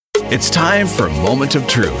It's time for Moment of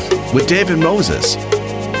Truth with David Moses.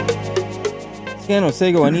 Scano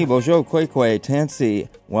Sego Ani Bojo Kwekwe Tansi.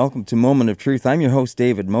 Welcome to Moment of Truth. I'm your host,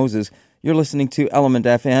 David Moses. You're listening to Element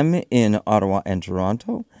FM in Ottawa and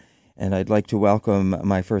Toronto. And I'd like to welcome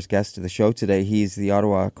my first guest to the show today. He's the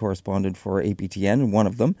Ottawa correspondent for APTN, one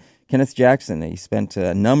of them, Kenneth Jackson. He spent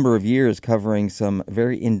a number of years covering some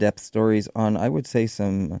very in-depth stories on, I would say,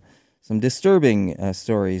 some disturbing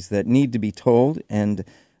stories that need to be told. And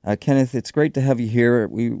Kenneth, it's great to have you here.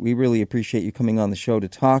 We really appreciate you coming on the show to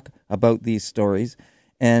talk about these stories.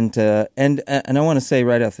 And I want to say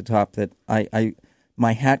right off the top that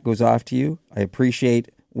my hat goes off to you. I appreciate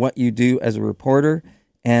what you do as a reporter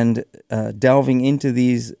and delving into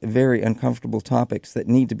these very uncomfortable topics that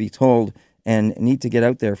need to be told and need to get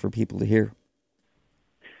out there for people to hear.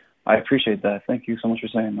 I appreciate that. Thank you so much for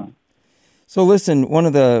saying that. So listen, one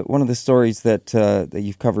of the stories that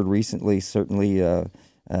you've covered recently, certainly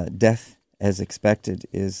Death as Expected,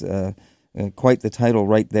 is quite the title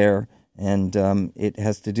right there, and it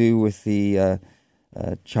has to do with the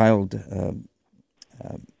child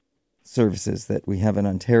services that we have in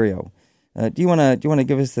Ontario. Do you want to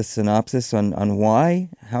give us the synopsis on why?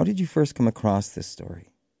 How did you first come across this story?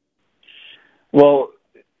 Well,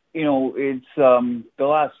 it's the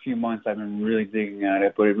last few months I've been really digging at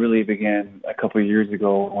it, but it really began a couple of years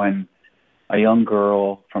ago when a young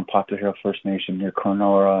girl from Poplar Hill First Nation near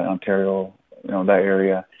Cornora, Ontario, that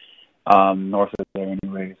area, north of there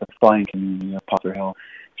anyways, a flying community of Poplar Hill,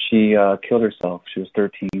 she killed herself. She was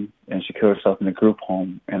 13, and she killed herself in a group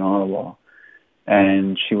home in Ottawa.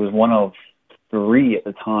 And she was one of 3 at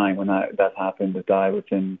the time when that happened to die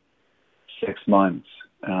within 6 months.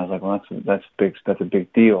 And I was like, well, that's big. That's a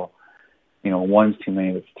big deal. One's too many.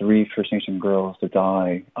 It's 3 First Nation girls to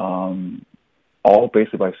die, all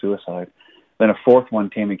basically by suicide. Then a 4th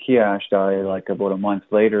one, Tammy Kiash, died like about a month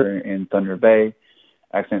later in Thunder Bay,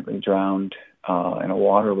 accidentally drowned in a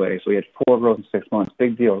waterway. So we had 4 girls in 6 months.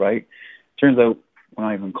 Big deal, right? Turns out we're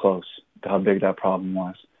not even close to how big that problem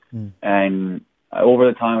was. And over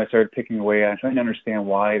the time, I started picking away at trying to understand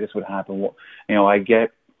why this would happen. I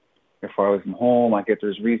get you're far away from home. I get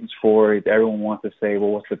there's reasons for it. Everyone wants to say,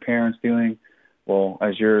 well, what's the parents doing? Well,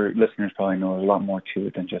 as your listeners probably know, there's a lot more to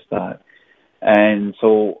it than just that. And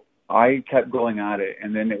so I kept going at it.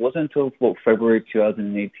 And then it wasn't until about February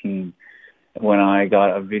 2018 when I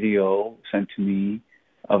got a video sent to me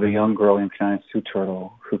of a young girl named Kanani Sioux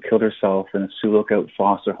Turtle who killed herself in a Sioux Lookout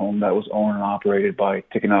foster home that was owned and operated by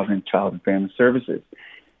Tikhonovan Child and Family Services.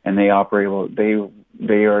 And they operate,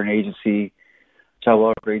 they are an agency, child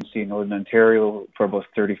welfare agency in Northern Ontario for about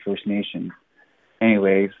 30 First Nations.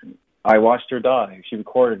 Anyways, I watched her die. She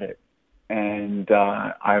recorded it. And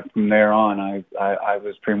from there on, I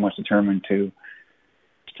was pretty much determined to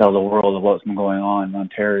tell the world of what's been going on in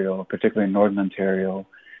Ontario, particularly in Northern Ontario,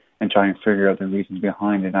 and try and figure out the reasons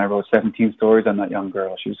behind it. And I wrote 17 stories on that young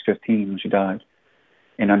girl. She was 15 when she died,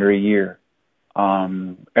 in under a year.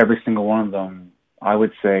 Every single one of them, I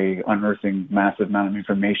would say, unearthing massive amount of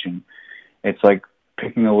information. It's like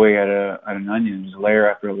picking away at an onion, just layer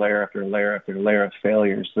after layer after layer after layer of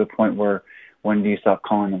failures, to the point where when do you stop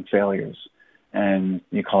calling them failures and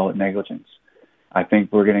you call it negligence? I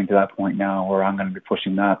think we're getting to that point now where I'm going to be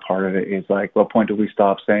pushing that part of it. Is like, what point do we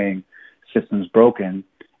stop saying system's broken,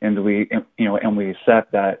 and do we, and we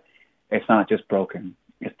accept that it's not just broken,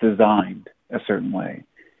 it's designed a certain way.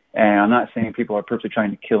 And I'm not saying people are purposely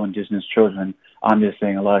trying to kill Indigenous children. I'm just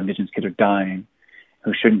saying a lot of Indigenous kids are dying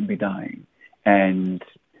who shouldn't be dying. And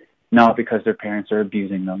not because their parents are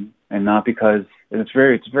abusing them, and not because it's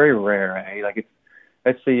very rare. Eh? Like,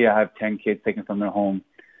 let's say you have 10 kids taken from their home,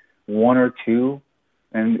 1 or 2,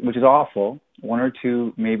 and which is awful. 1 or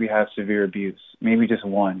 2 maybe have severe abuse, maybe just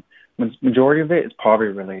 1. Majority of it is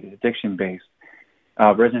poverty related, addiction based,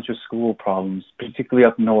 residential school problems, particularly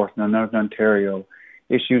up north in Northern Ontario,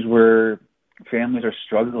 issues where families are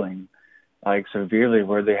struggling, like severely,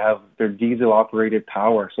 where they have their diesel operated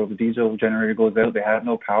power. So if the diesel generator goes out, they have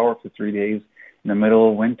no power for 3 days in the middle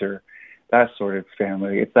of winter. That sort of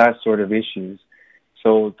family, it's that sort of issues.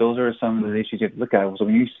 So those are some of the issues you have to look at. So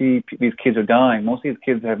when you see these kids are dying, most of these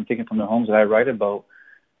kids have been taken from their homes that I write about.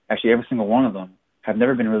 Actually, every single one of them have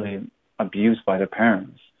never been really abused by their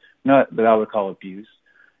parents. Not that I would call abuse.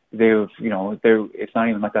 It's not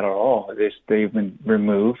even like that at all. They've been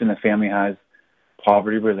removed, and the family has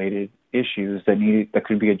poverty-related issues that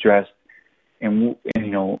could be addressed in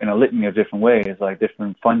a litany of different ways, like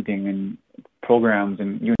different funding and programs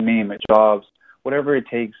and you name it, jobs, whatever it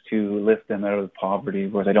takes to lift them out of poverty,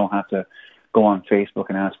 where they don't have to go on Facebook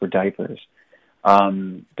and ask for diapers.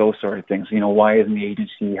 Those sort of things. Why isn't the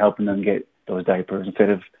agency helping them get those diapers instead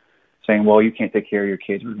of saying, well, you can't take care of your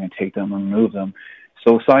kids, we're going to take them and remove them.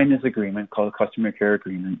 So sign this agreement called a customer care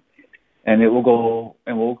agreement, and it will go,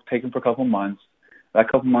 and we'll take them for a couple of months. That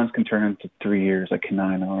couple of months can turn into 3 years, like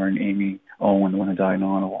Kanina and Amy Owen, the one who died in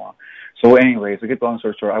Ottawa. So anyways, to get the long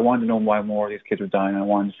story short, I wanted to know why more of these kids were dying. I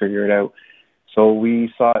wanted to figure it out. So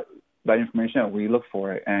we sought that information out. We looked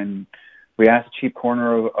for it, and we asked the Chief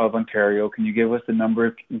Coroner of Ontario, can you give us the number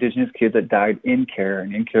of Indigenous kids that died in care,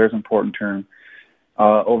 and in care is an important term,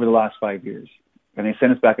 over the last 5 years. And they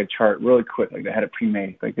sent us back a chart really quick, like they had it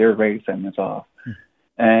pre-made, like they were ready to send us off.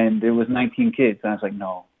 And it was 19 kids, and I was like,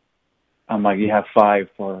 no. I'm like, you have 5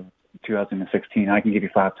 for 2016. I can give you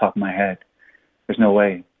 5 top of my head. There's no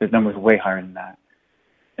way. The number's way higher than that.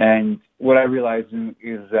 And what I realized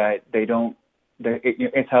is that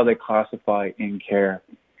it's how they classify in care.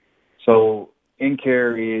 So in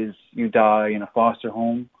care is you die in a foster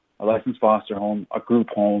home, a licensed foster home, a group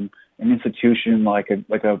home, an institution like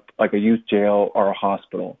a youth jail or a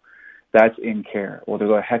hospital. That's in care. Well, there's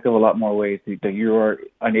a heck of a lot more ways that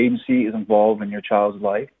an agency is involved in your child's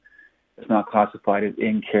life. It's not classified as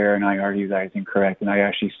in care, and I argue that is incorrect. And I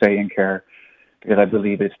actually say in care because I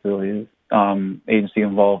believe it still is agency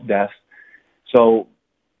involved deaths. So,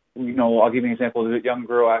 I'll give you an example. The young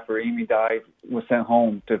girl after Amy died was sent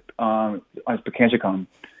home to Pekenshakum,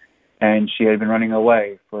 and she had been running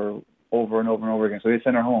away for over and over and over again. So they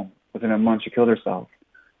sent her home. Within a month, she killed herself.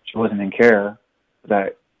 She wasn't in care.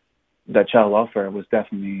 That child welfare was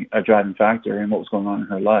definitely a driving factor in what was going on in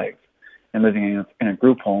her life. And living in a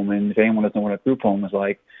group home, and if anyone doesn't know what a group home is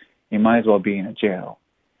like, you might as well be in a jail.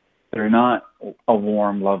 They're not a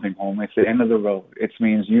warm, loving home. It's the end of the road. It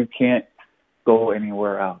means you can't go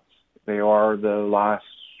anywhere else. They are the last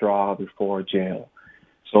straw before jail.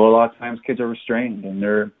 So a lot of times kids are restrained, and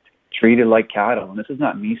they're treated like cattle. And this is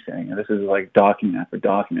not me saying it. This is like document after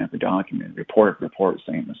document after document, report after report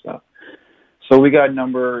saying this stuff. So we got a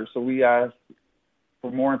number. So we asked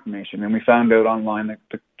for more information, and we found out online that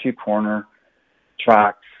the Chief Coroner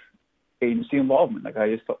tracks agency involvement, like I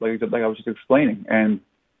was just explaining, and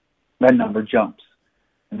that number jumps,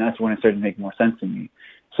 and that's when it started to make more sense to me.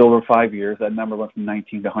 So over 5 years, that number went from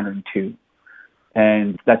 19 to 102,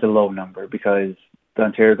 and that's a low number because the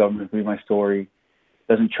Ontario government, read my story,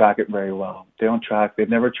 doesn't track it very well. They've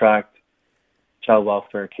never tracked child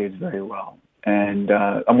welfare kids very well. And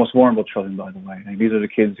almost vulnerable children, by the way. And these are the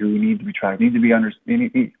kids who need to be tracked, I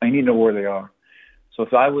need to know where they are. So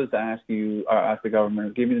if I was to ask the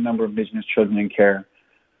government, give me the number of Indigenous children in care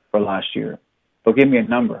for last year, they'll give me a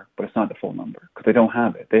number, but it's not the full number because they don't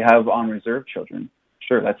have it. They have on-reserve children.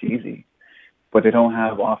 Sure, that's easy. But they don't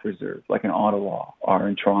have off-reserve, like in Ottawa or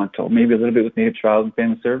in Toronto. Maybe a little bit with Native Child and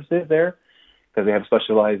Family Services there because they have a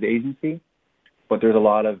specialized agency. But there's a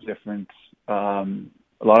lot of different...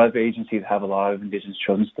 a lot of agencies have a lot of Indigenous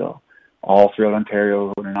children still, all throughout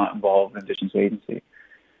Ontario who are not involved in Indigenous agency.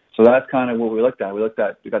 So that's kind of what we looked at. We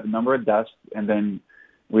got the number of deaths, and then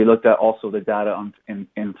we looked at also the data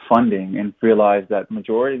in funding and realized that the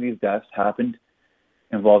majority of these deaths happened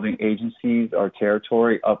involving agencies or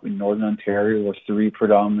territory up in Northern Ontario where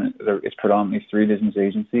it's predominantly 3 Indigenous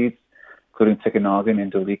agencies, including Tikanagan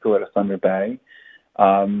and Dolico at Thunder Bay.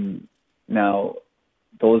 Now,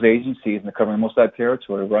 those agencies and covering most of that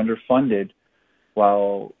territory were underfunded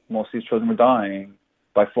while most of these children were dying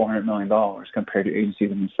by $400 million compared to agencies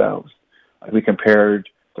themselves. We compared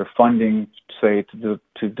their funding, say, to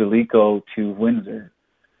Dolico to Windsor.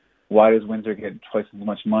 Why does Windsor get twice as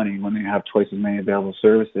much money when they have twice as many available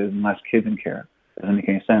services and less kids in care? Doesn't make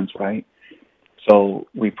any sense, right? So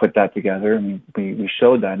we put that together and we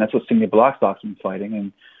showed that. And that's what Cindy Blackstock's been fighting.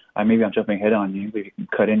 And maybe I'm jumping ahead on you, but you can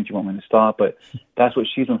cut in if you want me to stop. But that's what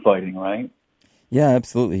she's been fighting, right? Yeah,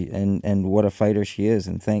 absolutely. And what a fighter she is.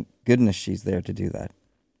 And thank goodness she's there to do that.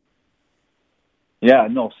 Yeah,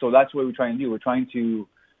 no. So that's what we're trying to do. We're trying to,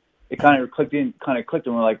 it kind of clicked, and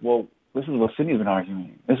we're like, well, this is what Cindy's been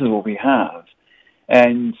arguing. This is what we have.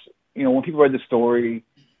 And, when people read the story,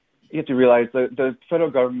 you have to realize that the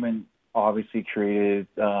federal government obviously created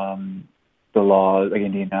the law, like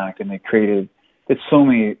Indian Act, and it's so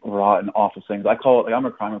many rotten, awful things. I call it, I'm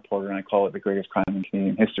a crime reporter, and I call it the greatest crime in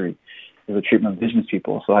Canadian history, is the treatment of Indigenous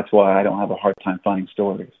people. So that's why I don't have a hard time finding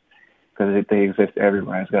stories, because they exist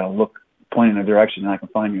everywhere. I just got to point in a direction, and I can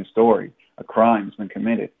find you a story, a crime that's been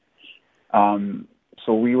committed.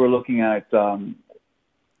 So we were looking at how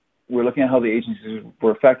the agencies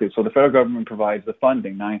were affected. So the federal government provides the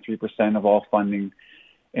funding, 93% of all funding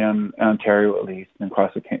in Ontario, at least, and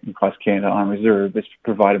across Canada on reserve, is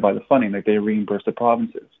provided by the funding that they reimburse the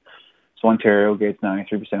provinces. So Ontario gets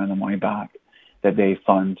 93% of the money back that they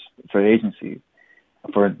fund for the agencies.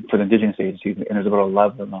 for the Indigenous agencies, and there's about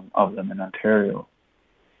 11 of them in Ontario.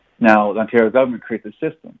 Now, the Ontario government creates a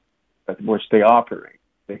system which they operate.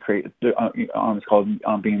 They create it's called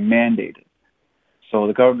being mandated. So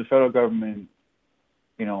the federal government,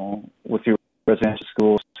 with your residential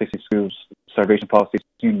schools, 60 schools, segregation policies,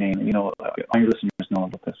 you name it, all your listeners know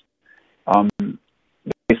about this.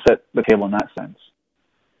 They set the table in that sense.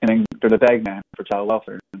 And then they're the bagman for child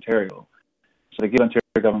welfare in Ontario. So they give Ontario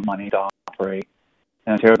government money to operate,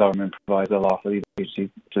 and Ontario government provides a law for these agencies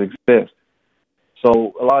to exist.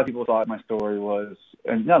 So a lot of people thought my story was,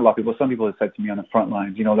 and not a lot of people, some people have said to me on the front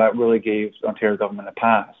lines, that really gave Ontario government a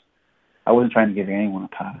pass. I wasn't trying to give anyone a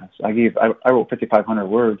pass. I wrote 5,500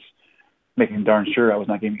 words, making darn sure I was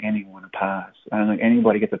not giving anyone a pass. I don't think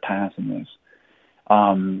anybody gets a pass in this.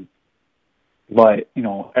 But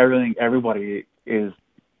everybody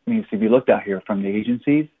needs to be looked at here, from the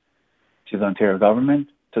agencies to the Ontario government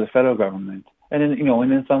to the federal government. And then,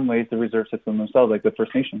 and in some ways, the reserve system themselves, like the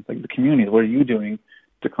First Nations, like the communities. What are you doing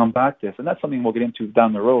to combat this? And that's something we'll get into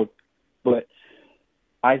down the road. But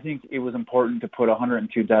I think it was important to put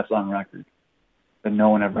 102 deaths on record that no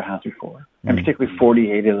one ever has before, and particularly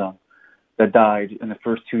 48 of them that died in the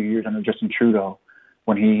first 2 years under Justin Trudeau,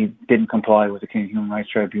 when he didn't comply with the Canadian Human Rights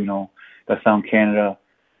Tribunal that found Canada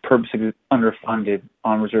purposely underfunded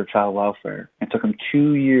on reserve child welfare. It took him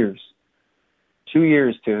 2 years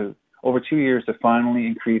to finally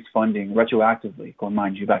increase funding retroactively, going,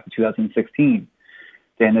 mind you, back to 2016,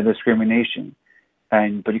 to end the discrimination.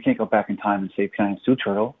 But you can't go back in time and save Canadian Sue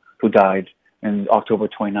Turtle, who died in October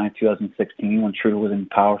 29, 2016, when Trudeau was in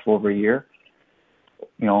power for over a year.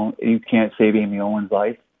 You can't save Amy Owen's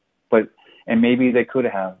life. And maybe they could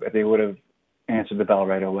have, if they would have answered the bell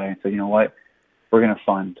right away and said, you know what, we're going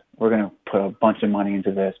to put a bunch of money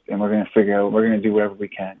into this, and we're going to do whatever we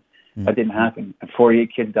can. That didn't happen. And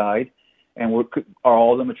 48 kids died. And are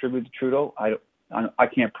all of them attributed to Trudeau? I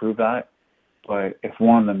can't prove that. But if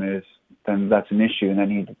one of them is, then that's an issue, and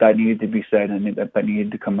that needed to be said, and that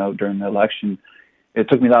needed to come out during the election. It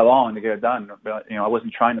took me that long to get it done. But, I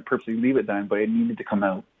wasn't trying to purposely leave it then, but it needed to come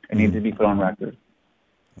out. It needed to be put on record.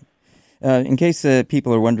 In case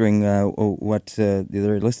people are wondering what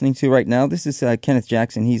they're listening to right now, this is Kenneth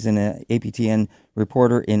Jackson. He's an APTN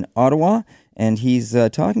reporter in Ottawa, and he's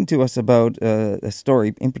talking to us about a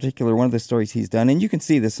story, in particular, one of the stories he's done. And you can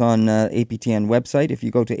see this on APTN website. If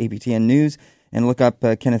you go to APTN News and look up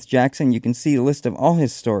Kenneth Jackson, you can see a list of all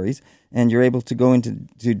his stories, and you're able to go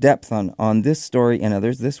into depth on this story and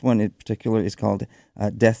others. This one in particular is called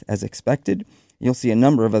Death as Expected. You'll see a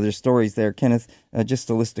number of other stories there. Kenneth, just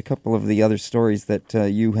to list a couple of the other stories that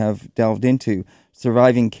you have delved into.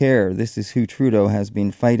 Surviving Care, this is who Trudeau has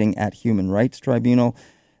been fighting at Human Rights Tribunal.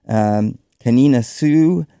 Kanina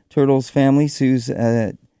Sue Turtle's family, Sue's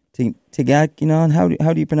Tiganagan.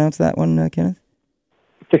 How do you pronounce that one, Kenneth?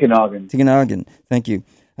 Tiganagan, thank you.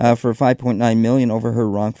 For $5.9 million over her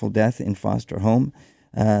wrongful death in foster home.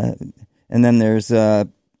 And then there's a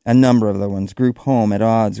number of other ones. Group home at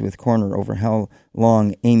odds with Corner over how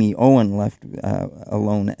long Amy Owen left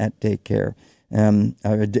alone at daycare,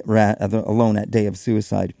 alone at day of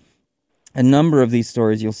suicide. A number of these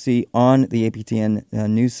stories you'll see on the APTN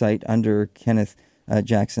news site under Kenneth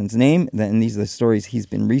Jackson's name, and these are the stories he's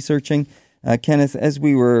been researching. Kenneth, as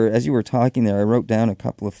you were talking there, I wrote down a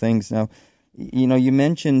couple of things. Now, you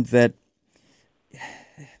mentioned that,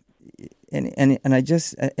 and I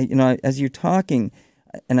just, as you're talking,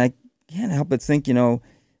 and I can't help but think,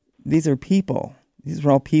 these are people. These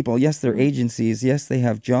are all people. Yes, they're agencies. Yes, they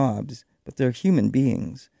have jobs, but they're human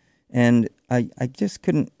beings. And I just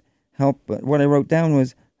couldn't help but what I wrote down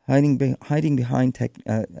was hiding behind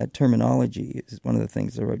terminology is one of the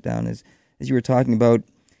things I wrote down. As you were talking about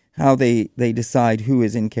how they decide who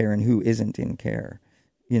is in care and who isn't in care,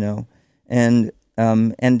 and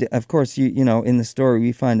of course in the story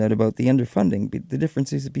we find out about the underfunding, the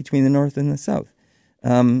differences between the North and the South.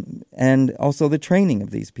 And also the training of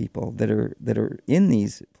these people that are in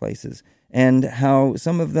these places, and how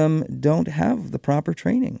some of them don't have the proper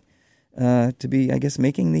training to be, I guess,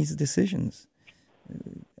 making these decisions.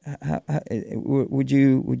 Can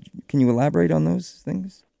you elaborate on those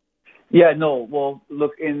things? Yeah, no. Well,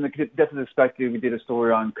 look, in the Death as Expected, we did a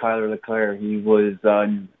story on Kyler LeClaire. He was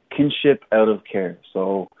kinship out of care.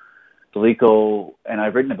 So Delico, and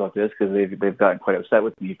I've written about this because they've gotten quite upset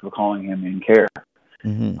with me for calling him in care.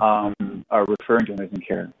 Are referring to him as in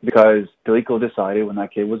care, because Delico decided when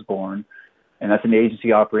that kid was born, and that's an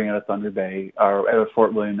agency operating out of Thunder Bay, or out of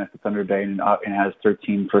Fort William next to Thunder Bay, and has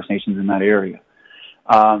 13 First Nations in that area.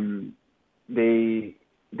 They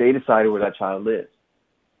decided where that child lives.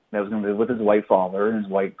 That was going to live with his white father and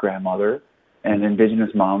his white grandmother, an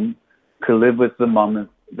Indigenous mom could live with the mom and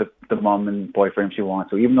the mom and boyfriend she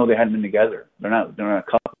wants. So even though they hadn't been together, they're not a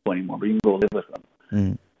couple anymore, but you can go live with them.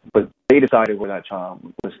 Mm. But they decided where that child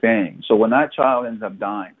was staying. So when that child ends up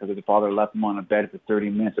dying because the father left him on a bed for 30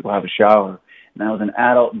 minutes to go have a shower, and that was an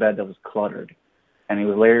adult bed that was cluttered, and he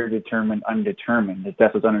was later determined undetermined. His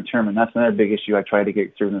death was undetermined. That's another big issue I try to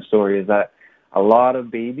get through in the story, is that a lot of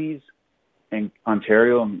babies in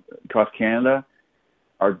Ontario and across Canada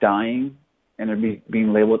are dying, and they're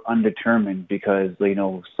being labeled undetermined because,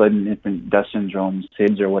 sudden infant death syndrome,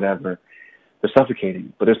 SIDS or whatever. They're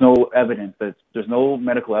suffocating. But there's no evidence, there's no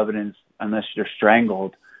medical evidence unless they're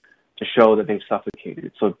strangled to show that they've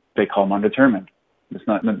suffocated. So they call them undetermined.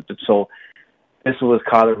 So this was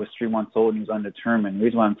Kyler was 3 months old and he was undetermined. The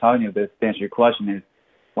reason why I'm telling you this, to answer your question, is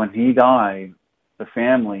when he died, the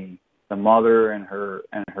family, the mother and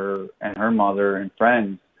her mother and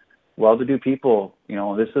friends, well-to-do people,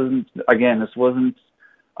 this wasn't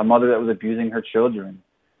a mother that was abusing her children.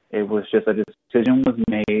 It was just a decision was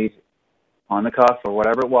made on the cuff or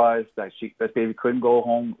whatever it was that baby couldn't go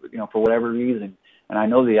home, for whatever reason. And I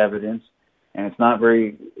know the evidence, and it's not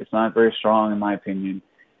very strong in my opinion.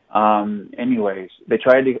 Anyways, they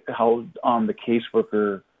tried to hold the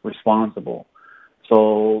caseworker responsible.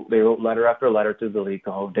 So they wrote letter after letter to the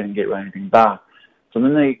LECO, didn't get anything back. So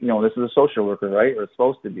then this is a social worker, right? Or it's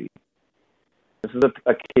supposed to be. This is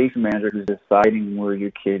a case manager who's deciding where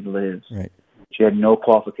your kid lives. Right. She had no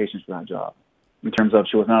qualifications for that job in terms of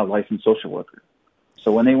she was not a licensed social worker.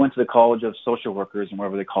 So when they went to the College of Social Workers and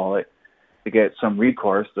whatever they call it to get some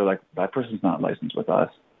recourse, they're like, that person's not licensed with us.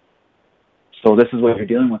 So this is what you're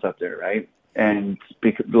dealing with up there, right? And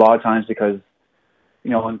a lot of times because,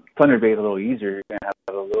 in Thunder Bay is a little easier, you're going to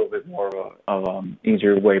have a little bit more of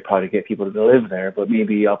easier way probably to get people to live there, but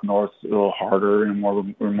maybe up north a little harder in a more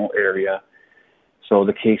remote area. So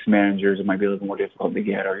the case managers, it might be a little more difficult to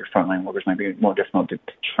get, or your frontline workers might be more difficult to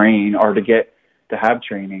train or to have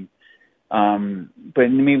training. But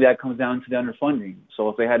maybe that comes down to the underfunding. So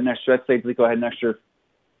if they had an extra, let's say LECO had an extra,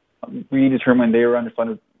 we determined they were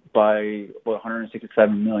underfunded by about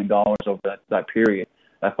 $167 million over that period,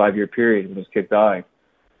 that 5-year period when those kids died.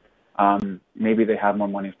 Maybe they have more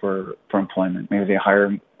money for employment. Maybe they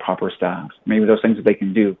hire proper staff. Maybe those things that they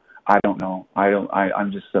can do. I don't know.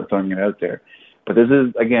 I'm just throwing it out there. But this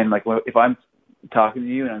is, again, like if I'm talking to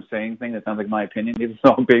you and I'm saying things that sounds like my opinion, it's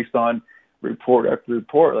all based on report after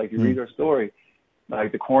report. Like you read our story.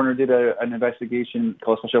 Like the coroner did an investigation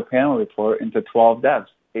called Special Panel Report into 12 deaths.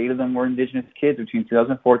 8 of them were Indigenous kids between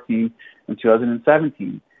 2014 and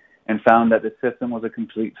 2017, and found that the system was a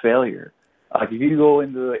complete failure. Like if you go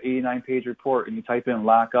into the 89-page report and you type in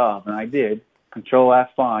lack of, and I did, Control F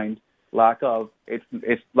find lack of,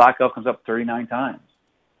 it's lack of comes up 39 times.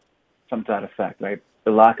 Something to that effect, right?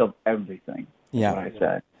 The lack of everything. Yeah. Is what I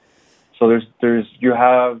said. So there's you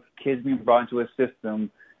have kids being brought into a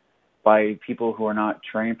system by people who are not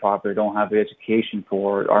trained properly, don't have the education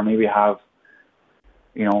for it, or maybe have,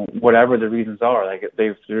 whatever the reasons are. Like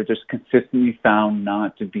they're just consistently found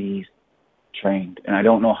not to be trained, and I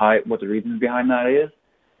don't know what the reasons behind that is,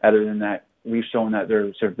 other than that we've shown that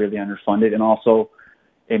they're severely underfunded, and also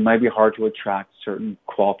it might be hard to attract certain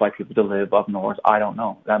qualified people to live up north. I don't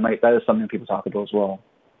know. That is something people talk about as well.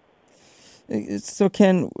 So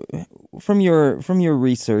Ken, from your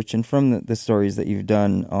research and from the stories that you've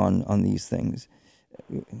done on these things,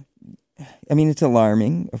 I mean, it's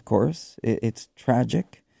alarming, of course. It's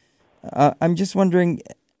tragic. I'm just wondering,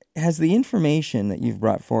 has the information that you've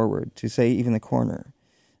brought forward to, say, even the coroner,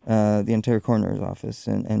 the Ontario Coroner's Office,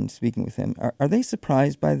 and speaking with him, are they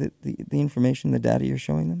surprised by the information, the data you're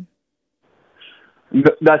showing them?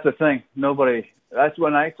 That's the thing. Nobody. That's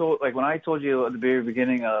when I told you at the very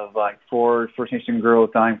beginning of 4 First Nation girls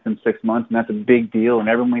dying within 6 months, and that's a big deal, and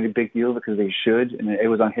everyone made a big deal because they should, and it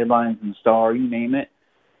was on headlines and Star, you name it.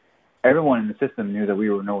 Everyone in the system knew that we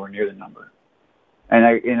were nowhere near the number, and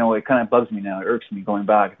it kind of bugs me now. It irks me going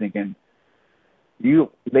back, thinking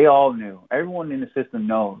they all knew. Everyone in the system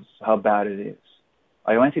knows how bad it is.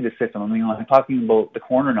 I went to the system. I mean, I'm talking about the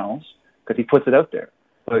coroner knows because he puts it out there,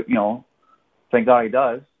 but thank God he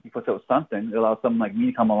does. He puts out something. It allows someone like me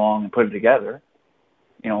to come along and put it together.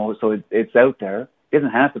 So it's out there. He doesn't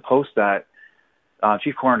have to post that.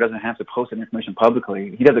 Chief Coroner doesn't have to post that information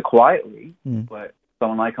publicly. He does it quietly, but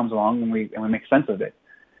someone like comes along and we make sense of it.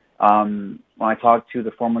 When I talked to the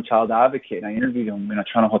former child advocate, and I interviewed him in a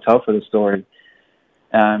Toronto hotel for the story,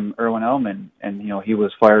 Erwin Ellman, and he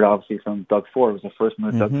was fired obviously from Doug Ford. It was the first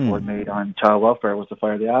move Doug Ford made on child welfare was to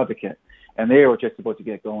fire the advocate, and they were just about to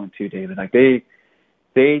get going too, David. Like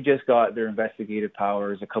they just got their investigative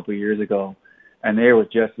powers a couple of years ago, and they were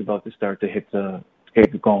just about to start to get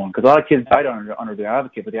going. Because a lot of kids died under the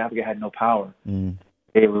Advocate, but the Advocate had no power.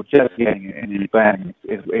 They were just getting it, and then bang,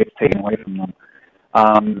 it's taken away from them.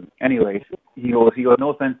 Anyways, he goes, no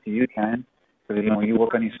offense to you, Ken, because you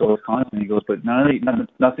work on these shows constantly. He goes, but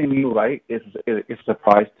nothing you write is a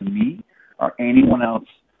surprise to me or anyone else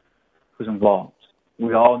who's involved.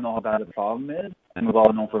 We all know how bad the problem is, and we've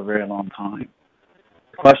all known for a very long time.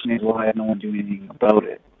 The question is, why has no one doing anything about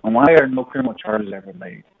it? And why are no criminal charges ever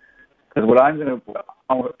laid? Because what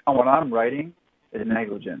I'm writing is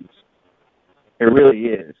negligence. It really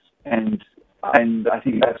is, and I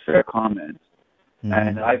think that's a fair comment.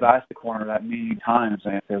 And I've asked the coroner that many times,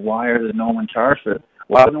 and I said, why are there no one charged for it?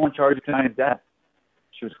 Why was no one charged with Kanina's death?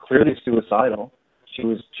 She was clearly suicidal.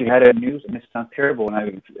 She had a noose, and this sounds terrible,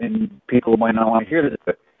 and people might not want to hear this,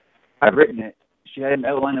 but I've written it. She had an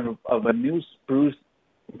outline of a noose, bruised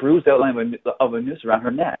outline of a noose around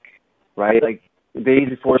her neck, right? Like days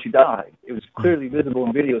before she died. It was clearly visible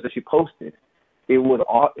in videos that she posted.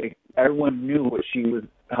 Everyone knew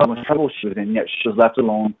how much trouble she was in, yet she was left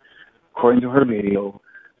alone, according to her video,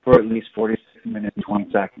 for at least 46 minutes and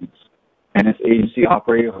 20 seconds. And this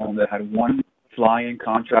agency-operated home that had one fly-in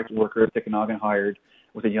contract worker at Tikanagan hired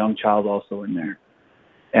with a young child also in there.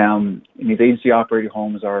 And these agency-operated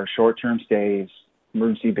homes are short-term stays,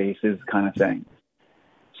 emergency bases kind of thing.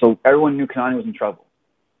 So everyone knew Kanina was in trouble.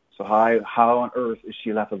 So how on earth is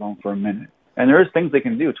she left alone for a minute? And there's things they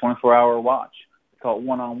can do, 24-hour watch. They call it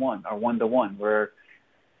one-on-one or one-to-one, where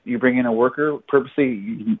you bring in a worker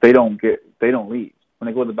purposely. They don't leave. When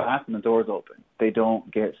they go to the bathroom, the door's open. They don't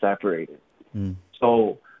get separated.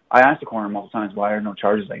 So I asked the coroner multiple times, why are no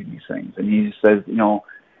charges laid in these things? And he just says,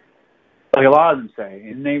 like a lot of them say,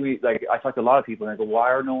 and maybe like I talk to a lot of people and I go,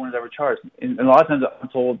 why are no one ever charged? And a lot of times I'm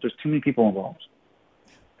told there's too many people involved.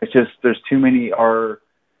 It's just there's too many. I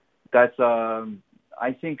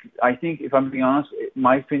think if I'm being honest,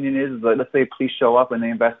 my opinion is that let's say police show up and they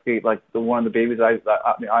investigate like one of the babies I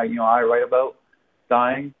write about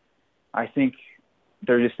dying. I think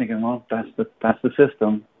they're just thinking, well, that's the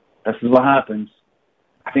system. This is what happens.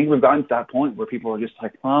 I think we've gotten to that point where people are just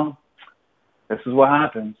like, well, this is what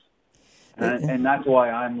happens, and that's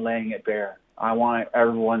why I'm laying it bare. I want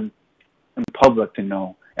everyone in public to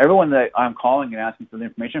know. Everyone that I'm calling and asking for the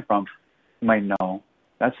information from might know.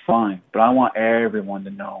 That's fine, but I want everyone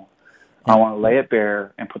to know. I want to lay it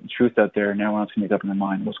bare and put the truth out there, and everyone else can make up in their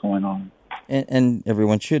mind what's going on. And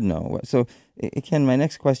everyone should know. So, Ken, my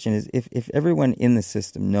next question is, if everyone in the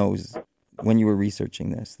system knows when you were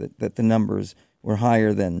researching this, that the numbers were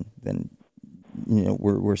higher than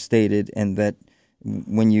were stated, and that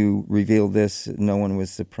when you revealed this, no one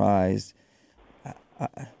was surprised,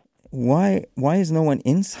 why is no one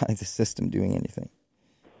inside the system doing anything?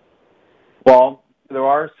 Well, there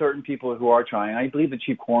are certain people who are trying. I believe the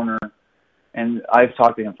chief coroner, and I've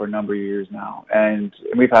talked to him for a number of years now, and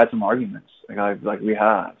we've had some arguments, we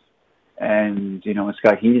have, and it's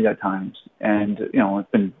got heated at times, and it's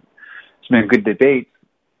been a good debate,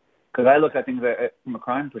 because I look at things from a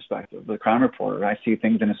crime perspective, the crime reporter. I see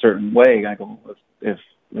things in a certain way. I go, if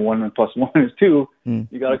 1 + 1 is 2,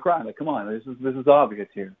 you got a crime. Like, come on, this is obvious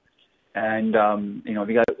here, and if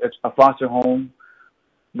you got a foster home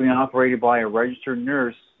being operated by a registered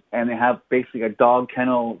nurse, and they have basically a dog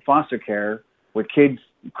kennel foster care with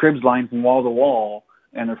cribs lined from wall to wall,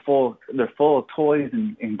 and they're full of toys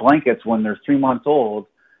and blankets when they're 3 months old.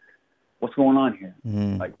 What's going on here?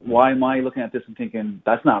 Like, why am I looking at this and thinking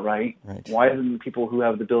that's not right? Why isn't people who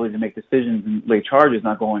have the ability to make decisions and lay charges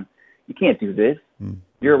not going, you can't do this?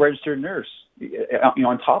 You're a registered nurse,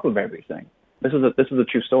 on top of everything. This is a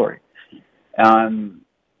true story.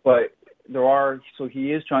 But so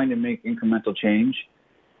he is trying to make incremental change.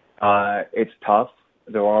 It's tough.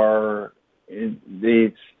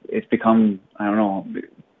 It's become, I don't know,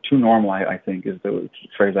 too normal, I think, is the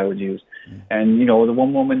phrase I would use. And, the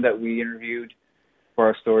one woman that we interviewed for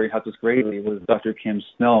our story, Helped Us Greatly, was Dr. Kim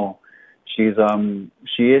Snow. She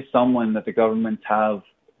is someone that the governments have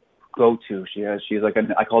go to. She's like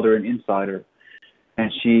I called her an insider.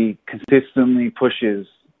 And she consistently pushes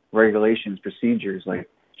regulations, procedures. Like,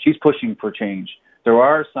 she's pushing for change. There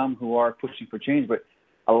are some who are pushing for change, but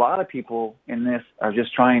a lot of people in this are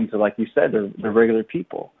just trying to, like you said, they're regular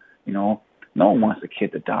people. No one wants a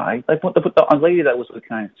kid to die. Like the lady that was with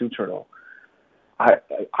Kanina Sioux Turtle,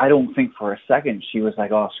 I don't think for a second she was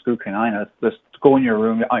like, oh, screw Kanina, let's go in your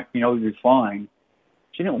room. You'll be fine.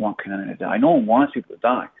 She didn't want Kanina to die. No one wants people to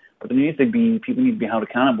die. But people need to be held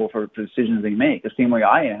accountable for the decisions they make. The same way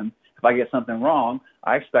I am. If I get something wrong,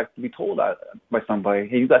 I expect to be told by somebody,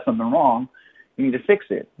 hey, you got something wrong, you need to fix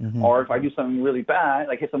it. Or if I do something really bad,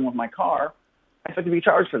 like hit someone with my car, I expect to be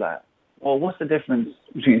charged for that. Well, what's the difference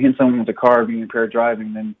between hitting someone with a car, being impaired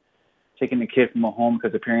driving, than taking the kid from a home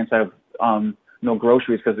because the parents have no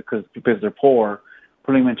groceries because they're poor,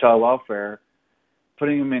 putting them in child welfare,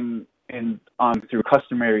 putting them in through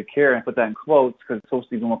customary care, and put that in quotes because it's supposed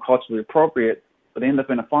to be more culturally appropriate, but they end up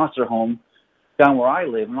in a foster home down where I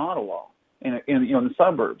live in Ottawa, in the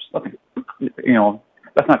suburbs.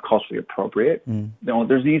 That's not culturally appropriate.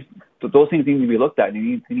 Those things need to be looked at. They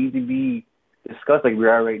need to be discussed like we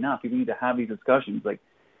are right now. People need to have these discussions. Like,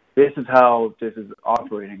 this is how this is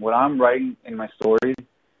operating. What I'm writing in my stories,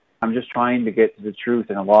 I'm just trying to get to the truth,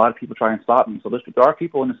 and a lot of people try and stop me. So there are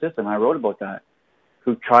people in the system, I wrote about that,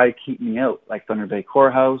 who try to keep me out, like Thunder Bay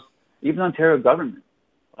Courthouse, even Ontario government.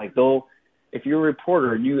 Like, though, if you're a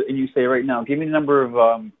reporter and you say right now, give me the number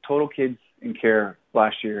of total kids in care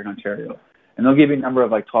last year in Ontario, and they'll give you a number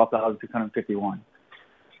of like 12,651.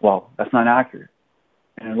 Well, that's not accurate.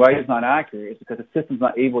 And why it's not accurate is because the system's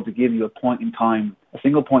not able to give you a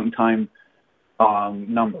single point in time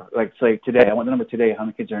number. Like, say today, I want the number today, how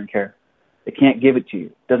many kids are in care. It can't give it to you.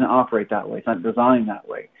 It doesn't operate that way. It's not designed that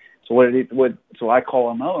way. So I call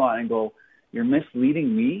them out on it and go, you're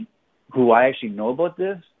misleading me, who I actually know about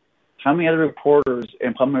this. How many other reporters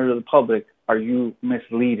and members of the public are you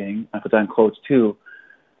misleading? I put that in quotes too.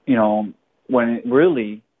 When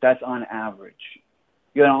really that's on average.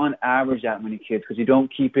 You don't on average that many kids because you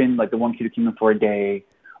don't keep in like the one kid who came in for a day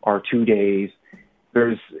or 2 days.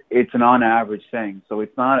 It's an on average thing, so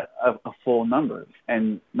it's not a full number,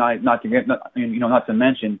 and not to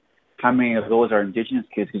mention how many of those are Indigenous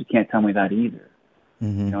kids, because you can't tell me that either.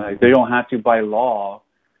 Mm-hmm. They don't have to by law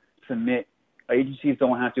submit. Agencies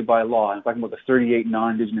don't have to by law. I'm talking about the 38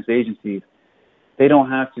 non-Indigenous agencies. They don't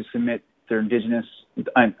have to submit their Indigenous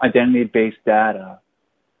identity-based data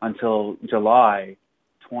until July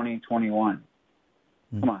 2021.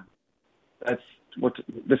 Mm-hmm. Come on, that's what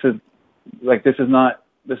this is. Like, this is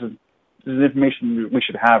information we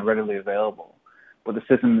should have readily available. But the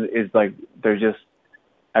system is like,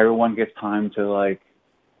 everyone gets time to I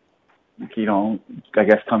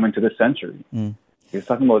guess come into this century. Mm. It's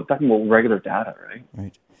talking about regular data,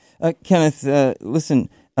 right? Right. Kenneth, listen,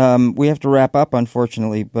 we have to wrap up,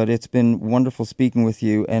 unfortunately, but it's been wonderful speaking with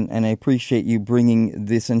you, and I appreciate you bringing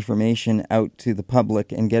this information out to the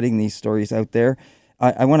public and getting these stories out there.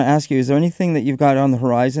 I want to ask you, is there anything that you've got on the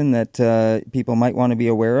horizon that people might want to be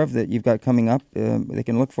aware of that you've got coming up they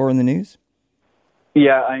can look for in the news?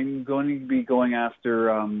 Yeah, I'm going to be going after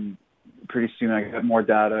pretty soon. I got more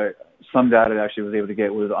data. Some data I actually was able to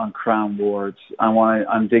get was on Crown wards.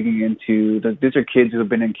 I'm digging into these are kids who have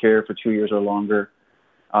been in care for 2 years or longer.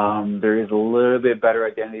 There is a little bit better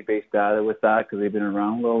identity-based data with that because they've been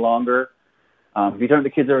around a little longer. These aren't the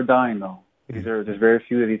kids that are dying, though. There's very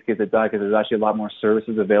few of these kids that die because there's actually a lot more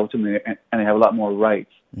services available to them, and they have a lot more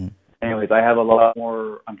rights. Mm. Anyways, I have a lot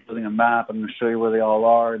more. I'm building a map. I'm going to show you where they all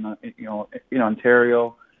are in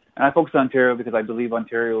Ontario. And I focus on Ontario because I believe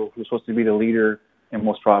Ontario, who's supposed to be the leader in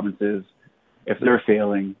most provinces, if they're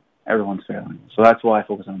failing, everyone's failing. So that's why I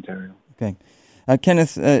focus on Ontario. Okay.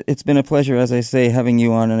 Kenneth, it's been a pleasure, as I say, having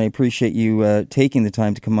you on, and I appreciate you taking the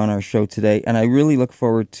time to come on our show today. And I really look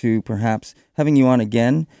forward to perhaps having you on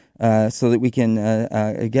again so that we can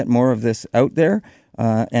get more of this out there.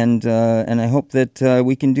 And I hope that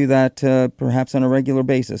we can do that perhaps on a regular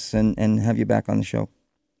basis and have you back on the show.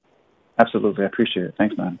 Absolutely. I appreciate it.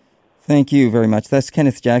 Thanks, man. Thank you very much. That's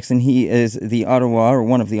Kenneth Jackson. He is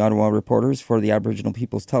one of the Ottawa reporters for the Aboriginal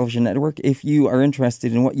People's Television Network. If you are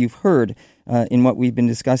interested in what you've heard in what we've been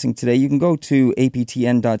discussing today, you can go to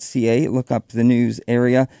aptn.ca, look up the news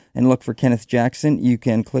area, and look for Kenneth Jackson. You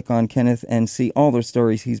can click on Kenneth and see all the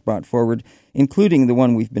stories he's brought forward, including the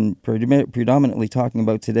one we've been predominantly talking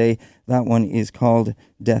about today. That one is called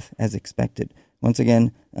Death as Expected. Once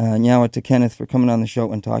again, nyawa to Kenneth for coming on the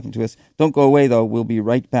show and talking to us. Don't go away, though. We'll be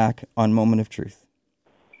right back on Moment of Truth.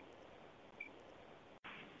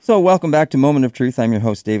 So welcome back to Moment of Truth. I'm your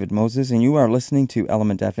host, David Moses, and you are listening to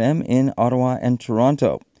Element FM in Ottawa and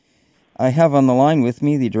Toronto. I have on the line with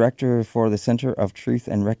me the director for the Centre of Truth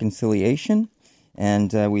and Reconciliation,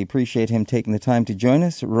 and we appreciate him taking the time to join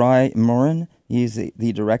us, Ry Morin. He's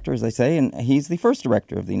the director, as I say, and he's the first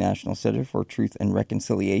director of the National Centre for Truth and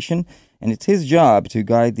Reconciliation, and it's his job to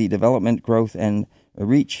guide the development, growth, and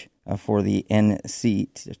reach for the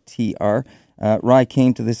NCTR. Ry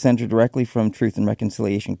came to the centre directly from Truth and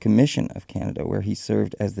Reconciliation Commission of Canada, where he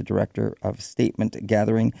served as the Director of Statement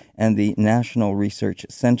Gathering and the National Research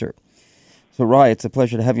Centre. So, Ry, it's a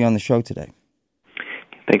pleasure to have you on the show today.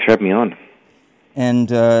 Thanks for having me on.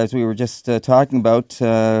 And as we were just talking about,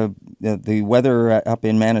 the weather up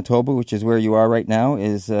in Manitoba, which is where you are right now,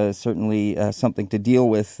 is certainly something to deal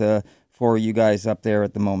with for you guys up there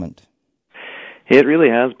at the moment. It really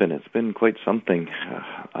has been. It's been quite something.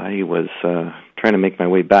 I was trying to make my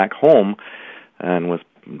way back home and was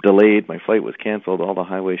delayed. My flight was canceled. All the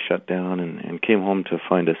highways shut down, and came home to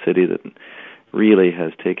find a city that really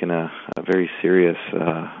has taken a very serious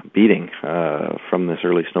beating from this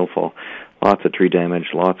early snowfall. Lots of tree damage,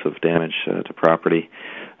 lots of damage to property.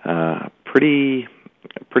 Pretty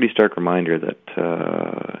stark reminder that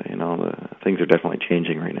things are definitely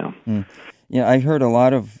changing right now. Yeah, I heard a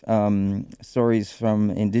lot of stories from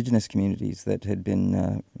Indigenous communities that had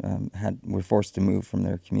been were forced to move from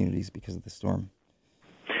their communities because of the storm.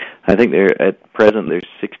 I think at present there's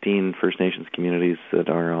 16 First Nations communities that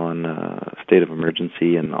are on state of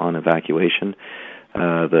emergency and on evacuation.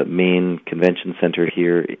 The main convention center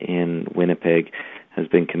here in Winnipeg has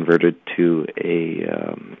been converted to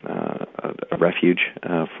a refuge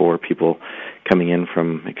for people coming in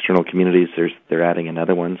from external communities. They're adding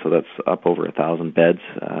another one, so that's up over 1,000 beds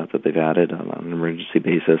that they've added on an emergency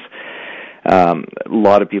basis. A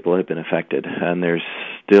lot of people have been affected, and there's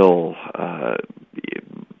still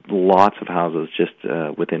lots of houses just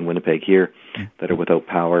within Winnipeg here that are without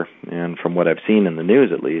power. And from what I've seen in the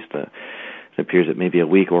news, at least, it appears it may be a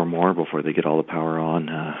week or more before they get all the power on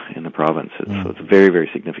in the province. So it's a very, very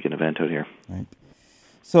significant event out here. Right.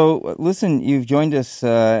 So, listen, you've joined us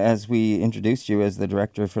as we introduced you as the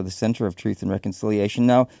director for the Center of Truth and Reconciliation.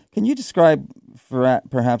 Now, can you describe,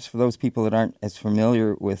 perhaps for those people that aren't as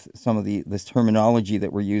familiar with some of this terminology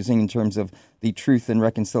that we're using in terms of the Truth and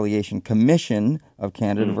Reconciliation Commission of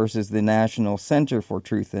Canada versus the National Center for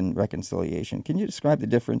Truth and Reconciliation? Can you describe the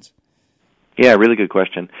difference? Yeah, really good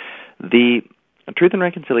question. The Truth and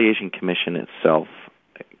Reconciliation Commission itself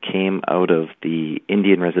came out of the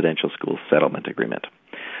Indian Residential School Settlement Agreement.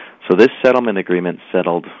 So this settlement agreement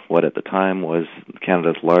settled what at the time was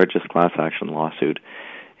Canada's largest class action lawsuit.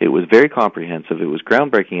 It was very comprehensive. It was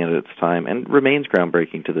groundbreaking at its time and remains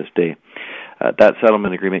groundbreaking to this day. That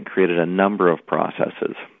settlement agreement created a number of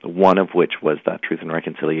processes, one of which was that Truth and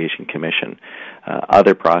Reconciliation Commission.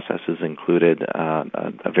 Other processes included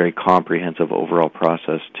a very comprehensive overall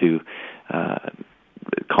process to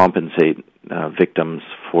compensate victims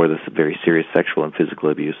for this very serious sexual and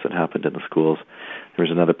physical abuse that happened in the schools. There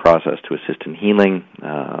was another process to assist in healing.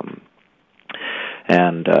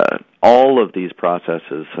 And all of these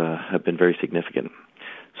processes have been very significant.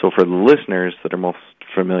 So for the listeners that are most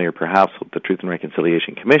familiar perhaps with the Truth and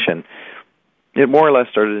Reconciliation Commission, it more or less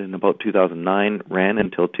started in about 2009, ran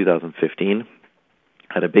until 2015,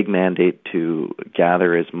 had a big mandate to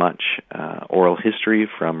gather as much oral history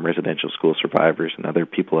from residential school survivors and other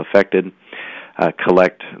people affected,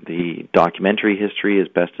 collect the documentary history as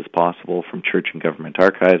best as possible from church and government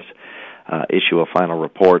archives, issue a final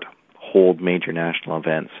report, hold major national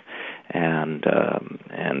events, and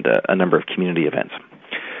a number of community events.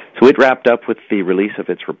 So it wrapped up with the release of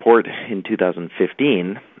its report in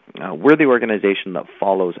 2015. We're the organization that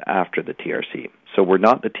follows after the TRC. So we're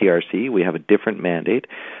not the TRC. We have a different mandate.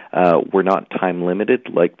 We're not time limited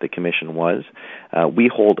like the Commission was. We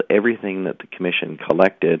hold everything that the Commission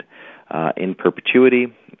collected in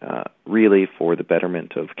perpetuity, really for the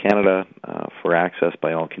betterment of Canada, for access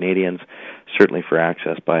by all Canadians, certainly for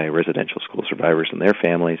access by residential school survivors and their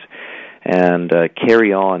families, and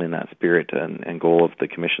carry on in that spirit and goal of the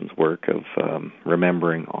Commission's work of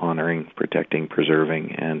remembering, honoring, protecting,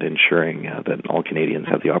 preserving, and ensuring that all Canadians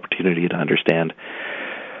have the opportunity to understand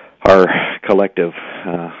our collective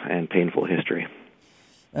and painful history.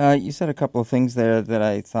 You said a couple of things there that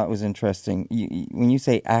I thought was interesting. When you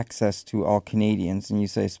say access to all Canadians, and you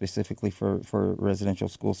say specifically for residential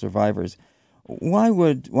school survivors, why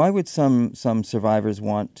would some survivors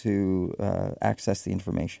want to access the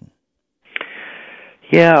information?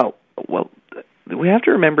 Yeah, well, we have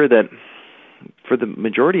to remember that for the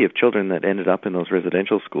majority of children that ended up in those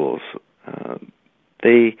residential schools,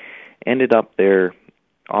 they ended up there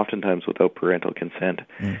oftentimes without parental consent,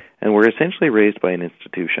 and were essentially raised by an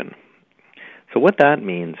institution. So what that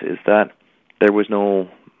means is that there was no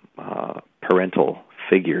parental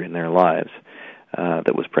figure in their lives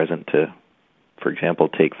that was present to, for example,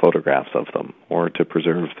 take photographs of them or to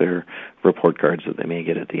preserve their report cards that they may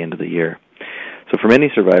get at the end of the year. So for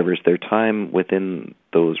many survivors, their time within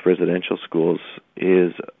those residential schools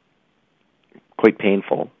is quite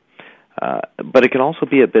painful. But it can also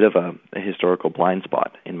be a bit of a historical blind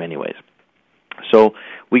spot in many ways. So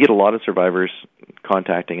we get a lot of survivors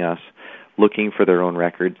contacting us, looking for their own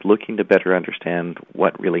records, looking to better understand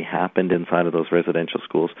what really happened inside of those residential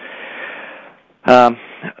schools.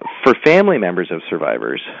 For family members of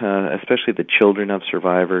survivors, especially the children of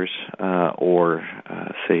survivors, or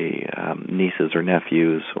say nieces or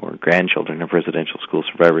nephews or grandchildren of residential school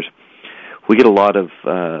survivors, we get a lot of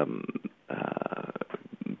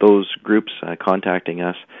those groups contacting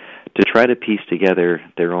us to try to piece together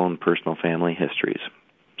their own personal family histories.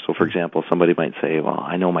 So, for example, somebody might say, well,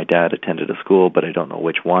 I know my dad attended a school, but I don't know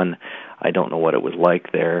which one. I don't know what it was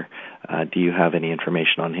like there. Do you have any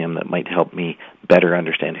information on him that might help me better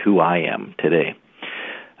understand who I am today?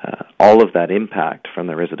 All of that impact from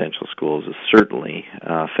the residential schools is certainly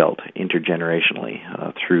felt intergenerationally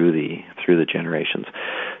through the generations.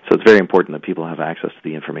 So it's very important that people have access to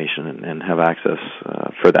the information and have access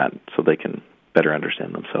for that so they can better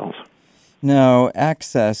understand themselves. Now,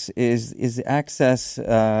 access, is access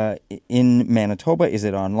in Manitoba? Is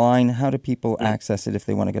it online? How do people access it if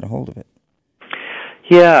they want to get a hold of it?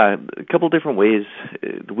 Yeah, a couple different ways.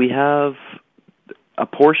 We have a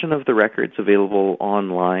portion of the records available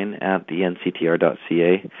online at the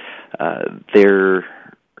nctr.ca.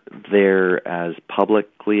 They're as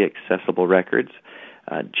publicly accessible records.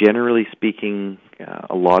 Generally speaking,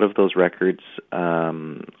 a lot of those records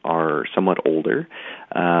are somewhat older,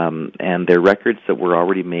 and they're records that were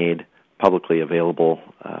already made publicly available,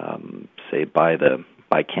 say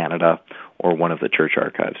by Canada or one of the church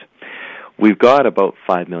archives. We've got about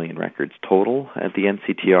 5 million records total at the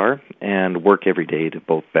NCTR, and work every day to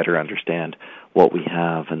both better understand what we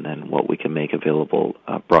have and then what we can make available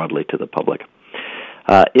broadly to the public.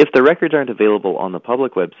 If the records aren't available on the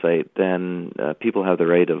public website, then people have the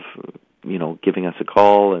right of, giving us a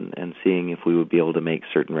call and seeing if we would be able to make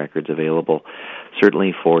certain records available.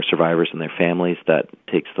 Certainly for survivors and their families, that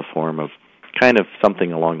takes the form of kind of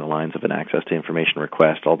something along the lines of an access to information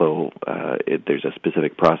request, although there's a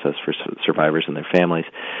specific process for survivors and their families.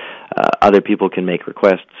 Other people can make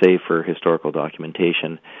requests, say, for historical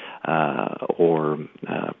documentation or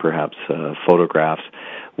perhaps photographs.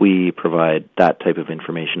 We provide that type of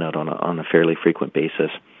information out on a fairly frequent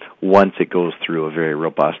basis once it goes through a very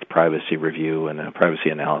robust privacy review and a privacy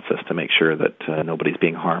analysis to make sure that nobody's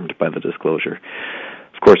being harmed by the disclosure.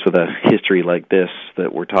 Of course, with a history like this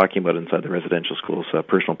that we're talking about inside the residential schools,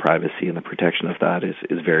 personal privacy and the protection of that is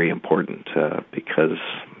very important because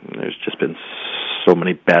there's just been so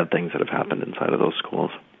many bad things that have happened inside of those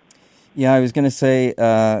schools. Yeah, I was going to say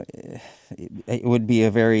it would be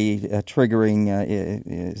a very triggering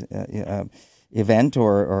event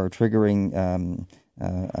or triggering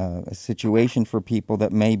a situation for people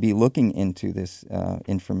that may be looking into this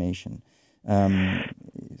information.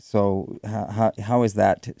 So how is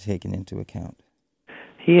that taken into account?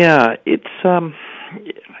 Yeah, it's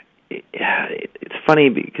funny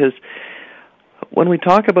because when we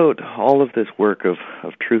talk about all of this work of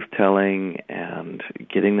truth-telling and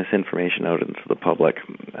getting this information out into the public,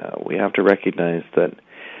 we have to recognize that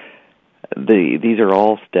these are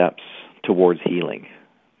all steps towards healing.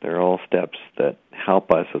 They're all steps that help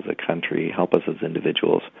us as a country, help us as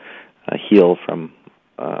individuals heal from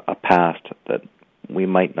a past that we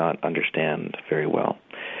might not understand very well.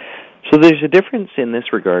 So there's a difference in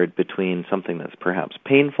this regard between something that's perhaps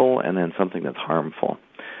painful and then something that's harmful.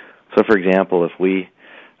 So, for example, if we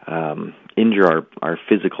injure our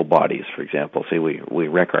physical bodies, for example, say we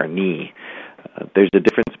wreck our knee, there's a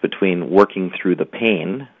difference between working through the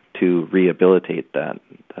pain to rehabilitate that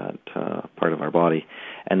part of our body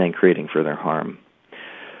and then creating further harm.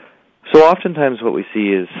 So oftentimes what we see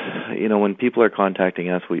is, when people are contacting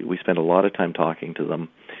us, we spend a lot of time talking to them,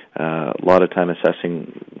 a lot of time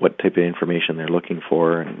assessing what type of information they're looking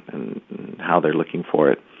for and how they're looking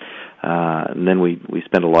for it. And then we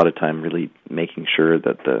spend a lot of time really making sure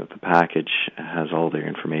that the package has all their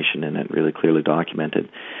information in it, really clearly documented.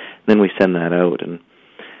 Then we send that out,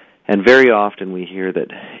 and very often we hear that,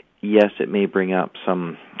 yes, it may bring up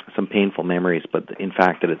some painful memories, but in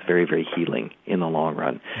fact that it's very, very healing in the long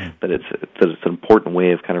run. That it's an important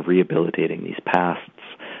way of kind of rehabilitating these pasts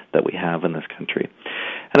that we have in this country.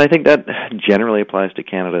 And I think that generally applies to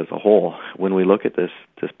Canada as a whole. When we look at this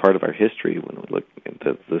part of our history, when we look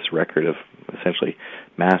at this record of essentially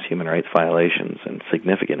mass human rights violations and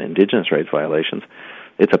significant Indigenous rights violations,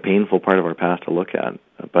 it's a painful part of our past to look at.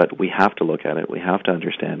 But we have to look at it, we have to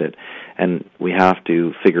understand it, and we have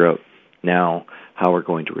to figure out now how we're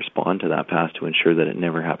going to respond to that past to ensure that it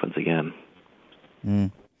never happens again.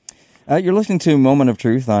 You're listening to Moment of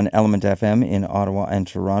Truth on Element FM in Ottawa and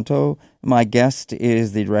Toronto. My guest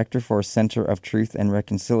is the Director for Centre of Truth and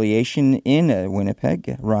Reconciliation in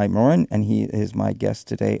Winnipeg, Ry Morin, and he is my guest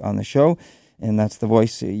today on the show, and that's the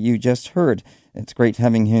voice you just heard. It's great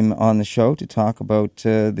having him on the show to talk about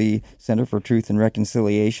the Centre for Truth and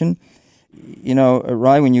Reconciliation.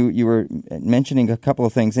 Ry, when you were mentioning a couple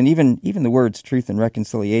of things, and even the words truth and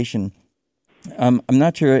reconciliation, I'm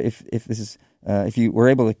not sure if this is if you were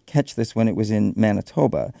able to catch this when it was in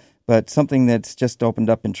Manitoba, but something that's just opened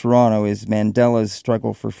up in Toronto is Mandela's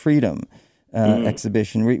Struggle for Freedom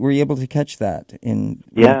exhibition. Were you able to catch that?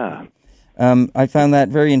 Yeah. I found that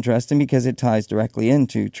very interesting because it ties directly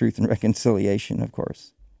into truth and reconciliation, of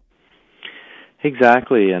course.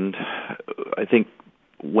 Exactly, and I think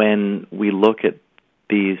when we look at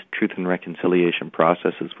these truth and reconciliation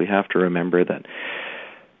processes, we have to remember that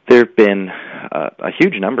there have been a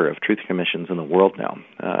huge number of truth commissions in the world now.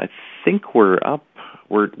 I think we're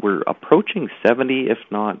approaching 70, if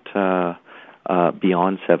not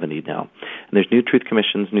beyond 70 now. And there's new truth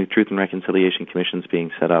commissions, new truth and reconciliation commissions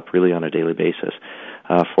being set up really on a daily basis.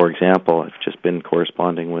 For example, I've just been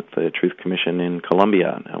corresponding with the Truth Commission in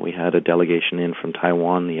Colombia. We had a delegation in from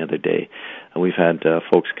Taiwan the other day. We've had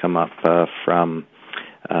folks come up from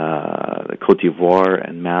Cote d'Ivoire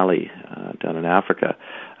and Mali down in Africa.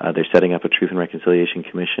 They're setting up a Truth and Reconciliation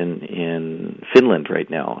Commission in Finland right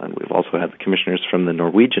now, and we've also had the commissioners from the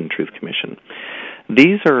Norwegian Truth Commission.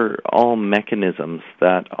 These are all mechanisms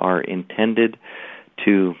that are intended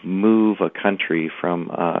to move a country from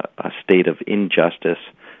a state of injustice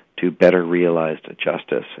to better realized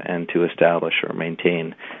justice and to establish or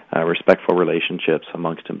maintain respectful relationships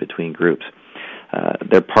amongst and between groups.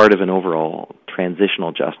 They're part of an overall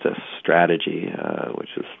transitional justice strategy, which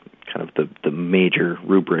is kind of the major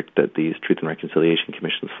rubric that these Truth and Reconciliation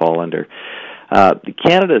Commissions fall under.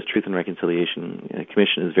 Canada's Truth and Reconciliation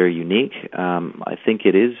Commission is very unique. I think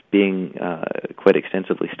it is being quite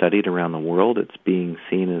extensively studied around the world. It's being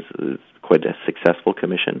seen as quite a successful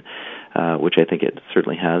commission, which I think it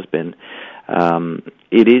certainly has been.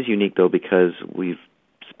 It is unique, though, because we've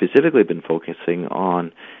specifically been focusing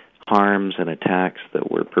on harms and attacks that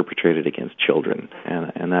were perpetrated against children,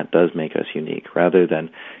 and that does make us unique, rather than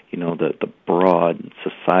the broad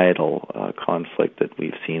societal conflict that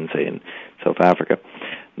we've seen, say, in South Africa.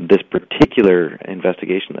 This particular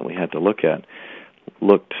investigation that we had to look at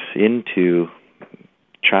looked into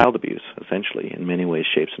child abuse, essentially, in many ways,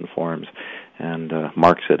 shapes, and forms, and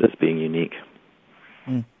marks it as being unique.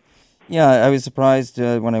 Yeah, I was surprised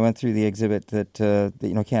when I went through the exhibit that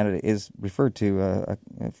Canada is referred to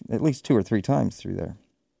at least 2 or 3 times through there.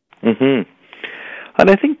 Mm-hmm. And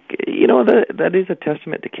I think that is a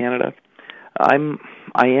testament to Canada.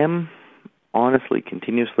 I am honestly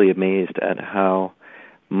continuously amazed at how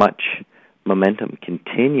much momentum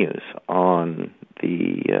continues on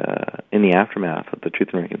in the aftermath of the Truth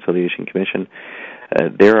and Reconciliation Commission.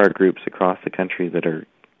 There are groups across the country that are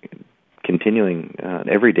continuing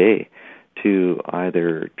every day to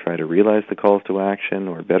either try to realize the calls to action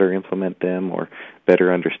or better implement them or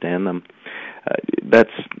better understand them. That's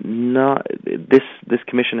not this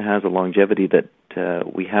commission has a longevity that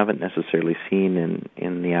we haven't necessarily seen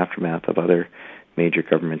in the aftermath of other major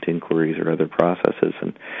government inquiries or other processes,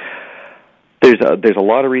 and there's a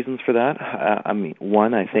lot of reasons for that.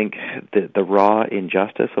 One, I think the raw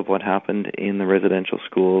injustice of what happened in the residential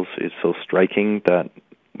schools is so striking that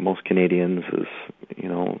most Canadians, as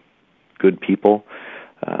good people,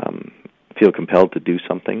 feel compelled to do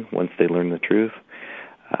something once they learn the truth.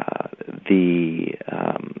 The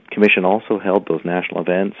commission also held those national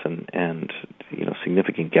events and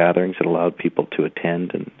significant gatherings that allowed people to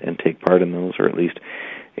attend and take part in those, or at least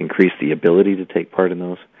increase the ability to take part in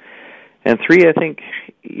those. And 3, I think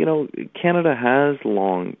Canada has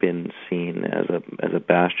long been seen as a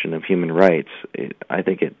bastion of human rights. I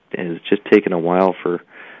think it has just taken a while for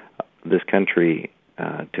this country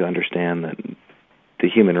to understand that the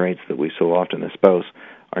human rights that we so often espouse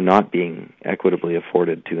are not being equitably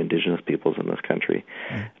afforded to Indigenous peoples in this country.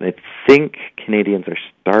 And I think Canadians are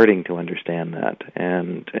starting to understand that,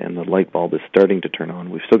 and the light bulb is starting to turn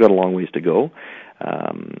on. We've still got a long ways to go,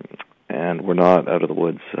 and we're not out of the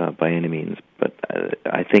woods by any means, but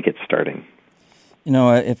I think it's starting.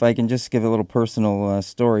 If I can just give a little personal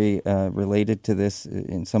story related to this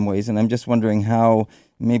in some ways, and I'm just wondering how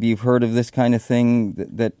maybe you've heard of this kind of thing,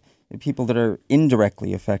 that people that are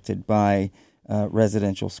indirectly affected by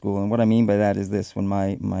residential school. And what I mean by that is this: when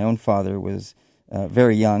my own father was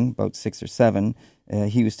very young, about 6 or 7,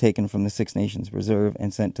 he was taken from the Six Nations Reserve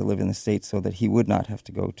and sent to live in the States so that he would not have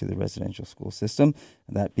to go to the residential school system,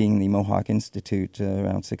 that being the Mohawk Institute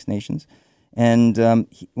around Six Nations. And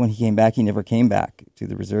when he came back, he never came back to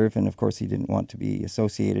the reserve, and of course he didn't want to be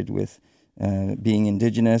associated with being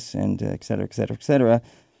Indigenous, and et cetera, et cetera, et cetera.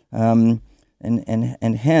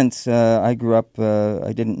 And hence, I grew up,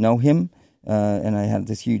 I didn't know him, and I had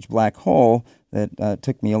this huge black hole that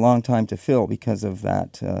took me a long time to fill because of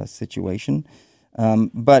that situation.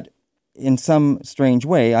 But in some strange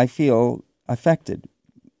way, I feel affected.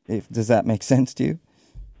 Does that make sense to you?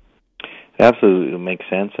 It absolutely makes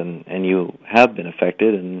sense, and you have been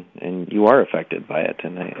affected, and you are affected by it.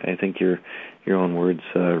 And I think your own words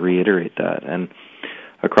reiterate that. And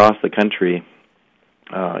across the country,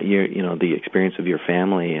 the experience of your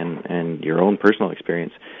family and your own personal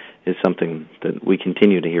experience is something that we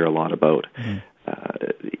continue to hear a lot about.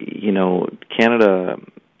 Canada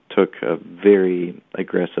took a very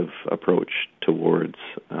aggressive approach towards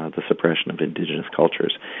the suppression of Indigenous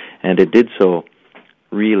cultures, and it did so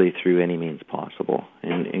really through any means possible,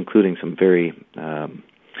 including some very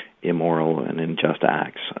immoral and unjust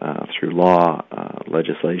acts through law,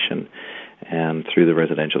 legislation, and through the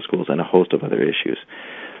residential schools and a host of other issues.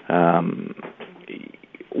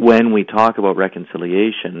 When we talk about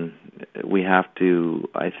reconciliation, we have to,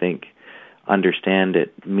 I think, understand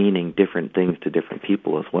it meaning different things to different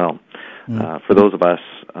people as well. For those of us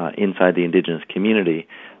inside the Indigenous community,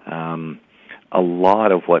 a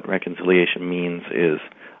lot of what reconciliation means is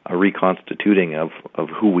a reconstituting of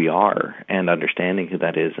who we are and understanding who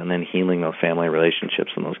that is, and then healing those family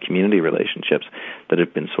relationships and those community relationships that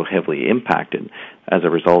have been so heavily impacted as a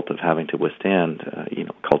result of having to withstand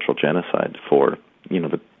cultural genocide for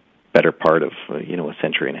the better part of a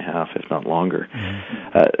century and a half, if not longer.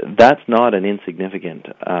 That's not an insignificant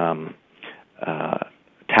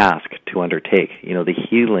task to undertake. The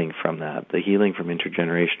healing from that, the healing from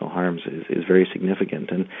intergenerational harms is very significant.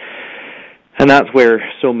 And that's where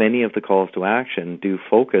so many of the calls to action do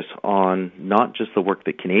focus on not just the work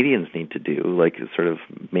that Canadians need to do, like sort of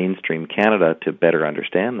mainstream Canada, to better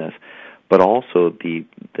understand this, but also the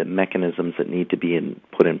mechanisms that need to be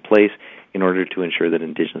put in place in order to ensure that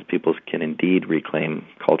Indigenous peoples can indeed reclaim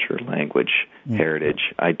culture, language,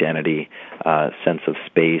 heritage, identity, sense of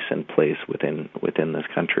space and place within this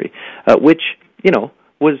country, which,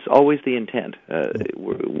 was always the intent.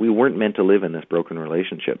 We weren't meant to live in this broken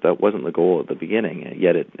relationship. That wasn't the goal at the beginning,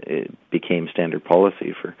 yet it became standard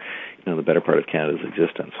policy for the better part of Canada's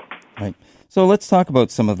existence. Right. So let's talk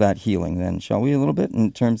about some of that healing then, shall we, a little bit,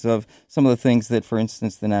 in terms of some of the things that, for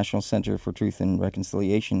instance, the National Centre for Truth and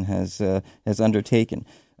Reconciliation has undertaken.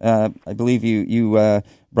 I believe you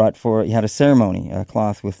had a ceremony, a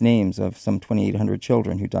cloth with names of some 2,800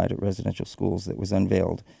 children who died at residential schools that was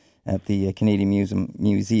unveiled at the Canadian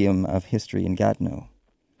Museum of History in Gatineau.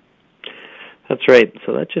 That's right.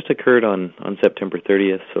 So that just occurred on September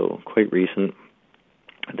 30th, so quite recent.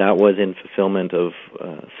 That was in fulfillment of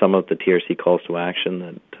some of the TRC calls to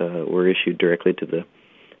action that were issued directly to the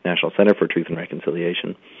National Centre for Truth and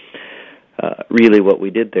Reconciliation. Really what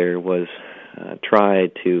we did there was try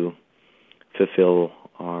to fulfill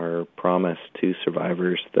our promise to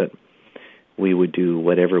survivors that we would do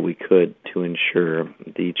whatever we could to ensure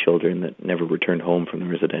the children that never returned home from the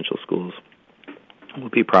residential schools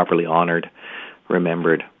would be properly honored,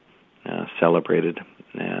 remembered, celebrated,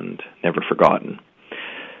 and never forgotten.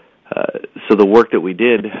 So the work that we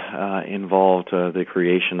did involved the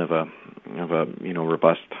creation of a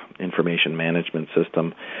robust information management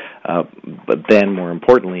system, but then more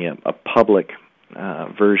importantly a public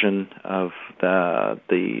version of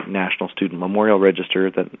the National Student Memorial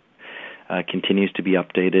Register that continues to be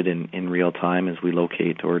updated in real time as we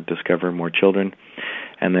locate or discover more children,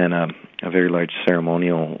 and then a very large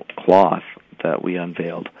ceremonial cloth that we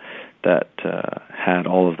unveiled that had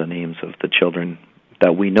all of the names of the children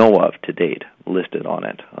that we know of to date listed on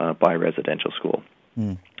it by residential school.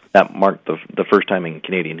 That marked the first time in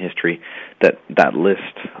Canadian history that list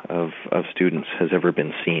of students has ever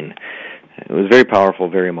been seen. It was very powerful,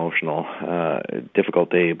 very emotional, difficult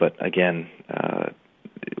day, but again,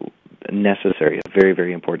 necessary, a very,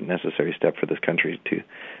 very important necessary step for this country to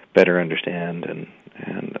better understand and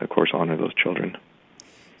of course, honor those children.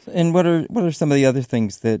 And what are some of the other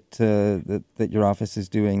things that your office is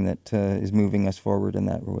doing that is moving us forward in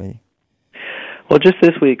that way? Well, just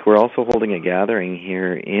this week, we're also holding a gathering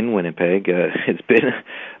here in Winnipeg. It's been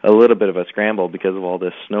a little bit of a scramble because of all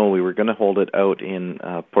this snow. We were going to hold it out in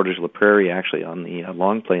Portage-la-Prairie, actually, on the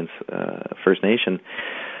Long Plains First Nation.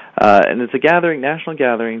 And it's a national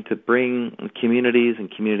gathering to bring communities and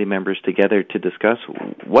community members together to discuss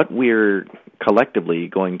what we're collectively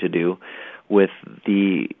going to do with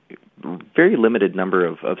the very limited number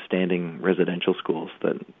of standing residential schools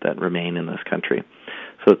that remain in this country.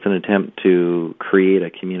 So it's an attempt to create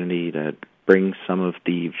a community that brings some of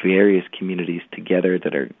the various communities together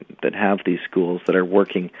that have these schools, that are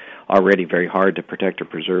working already very hard to protect or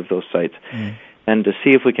preserve those sites, and to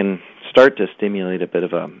see if we can start to stimulate a bit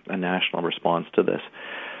of a national response to this.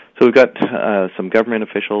 So we've got some government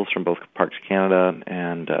officials from both Parks Canada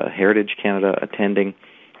and Heritage Canada attending.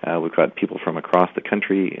 We've got people from across the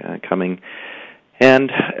country coming.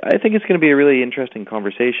 And I think it's going to be a really interesting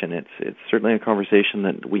conversation. It's certainly a conversation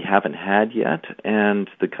that we haven't had yet, and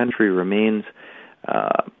the country remains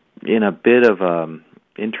in a bit of an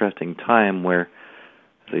interesting time where,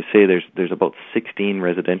 as they say, there's about 16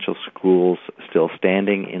 residential schools still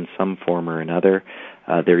standing in some form or another.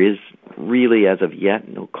 There is really, as of yet,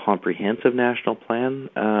 no comprehensive national plan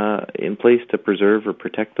in place to preserve or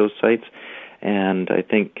protect those sites. And I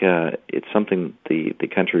think it's something the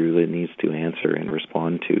country really needs to answer and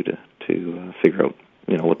respond to figure out,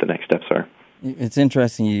 what the next steps are. It's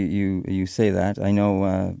interesting you say that. I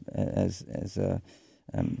know as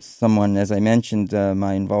someone, as I mentioned,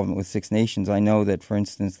 my involvement with Six Nations, I know that, for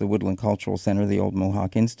instance, the Woodland Cultural Centre, the old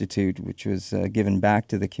Mohawk Institute, which was given back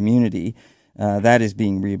to the community, that is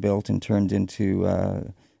being rebuilt and turned into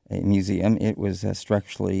a museum. It was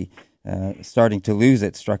structurally starting to lose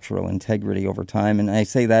its structural integrity over time. And I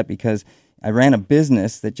say that because I ran a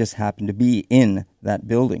business that just happened to be in that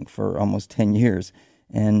building for almost 10 years.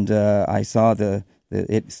 And I saw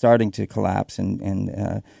it starting to collapse.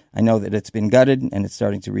 And I know that it's been gutted and it's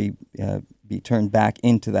starting to be turned back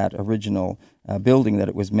into that original building that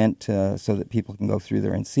it was meant to, so that people can go through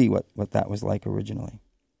there and see what that was like originally.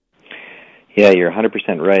 Yeah, you're 100%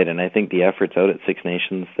 right. And I think the efforts out at Six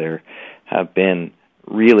Nations there have been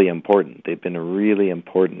really important. They've been a really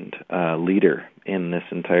important leader in this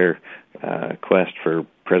entire quest for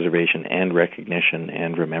preservation and recognition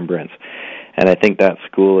and remembrance. And I think that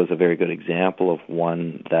school is a very good example of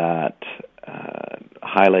one that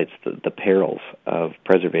highlights the perils of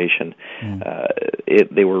preservation.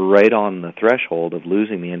 They were right on the threshold of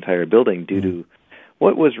losing the entire building due to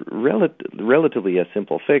what was relatively a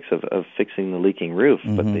simple fix of fixing the leaking roof,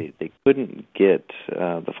 but they couldn't get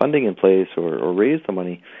the funding in place or raise the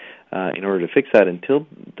money in order to fix that until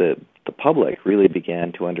the public really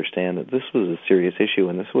began to understand that this was a serious issue,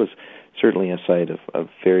 and this was certainly a site of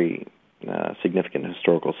very significant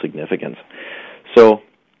historical significance. So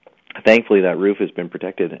thankfully that roof has been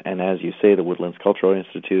protected, and as you say, the Woodlands Cultural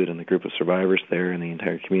Institute and the group of survivors there and the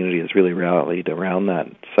entire community has really rallied around that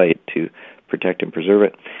site to protect and preserve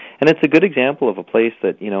it. And it's a good example of a place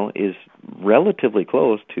that, is relatively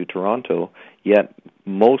close to Toronto, yet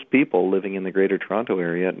most people living in the greater Toronto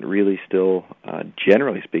area really still,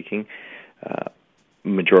 generally speaking,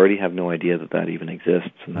 majority have no idea that even exists,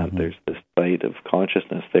 and that there's this site of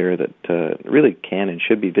consciousness there that really can and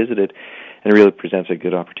should be visited, and it really presents a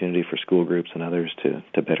good opportunity for school groups and others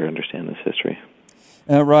to better understand this history.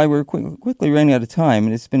 Rye, we're quickly running out of time,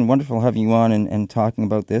 and it's been wonderful having you on and talking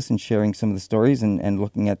about this and sharing some of the stories and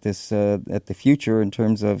looking at this at the future in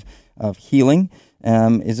terms of healing.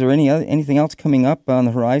 Is there anything else coming up on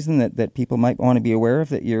the horizon that people might want to be aware of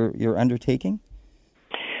that you're undertaking?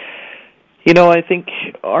 I think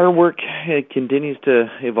our work continues to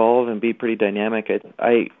evolve and be pretty dynamic.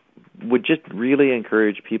 I would just really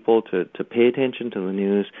encourage people to pay attention to the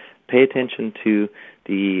news, pay attention to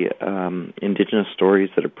the Indigenous stories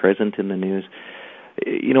that are present in the news.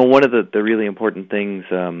 One of the really important things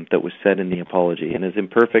that was said in the apology, and as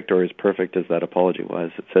imperfect or as perfect as that apology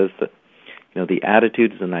was, it says that the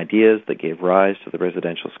attitudes and ideas that gave rise to the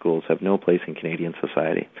residential schools have no place in Canadian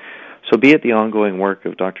society. So be it the ongoing work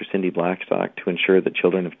of Dr. Cindy Blackstock to ensure that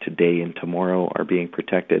children of today and tomorrow are being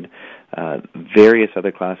protected, various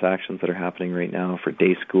other class actions that are happening right now for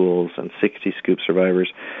day schools and 60 Scoop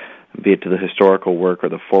survivors, be it to the historical work or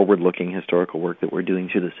the forward-looking historical work that we're doing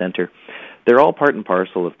through the center. They're all part and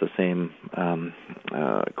parcel of the same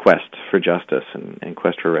quest for justice and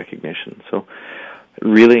quest for recognition. So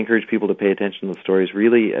really encourage people to pay attention to the stories.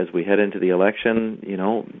 Really, as we head into the election,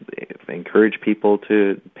 encourage people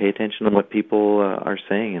to pay attention to what people are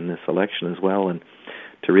saying in this election as well, and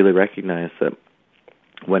to really recognize that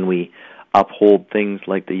when we uphold things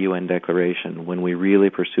like the UN Declaration, when we really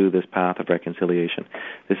pursue this path of reconciliation,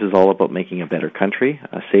 this is all about making a better country,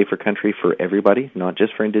 a safer country for everybody, not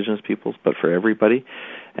just for Indigenous peoples, but for everybody.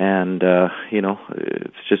 And,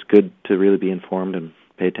 it's just good to really be informed and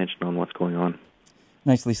pay attention on what's going on.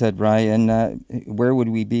 Nicely said, Brian. Where would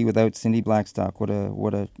we be without Cindy Blackstock? What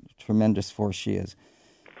a tremendous force she is.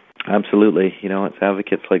 Absolutely. It's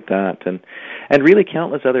advocates like that, and really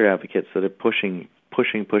countless other advocates that are pushing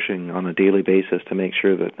on a daily basis to make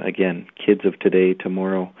sure that, again, kids of today,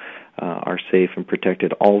 tomorrow, are safe and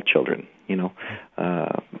protected. All children. We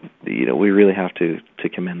really have to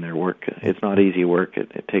commend their work. It's not easy work.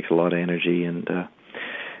 It takes a lot of energy, and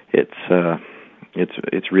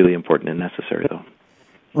it's really important and necessary, though.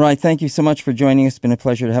 Right. Thank you so much for joining us. It's been a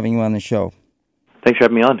pleasure having you on the show. Thanks for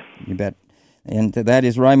having me on. You bet. And that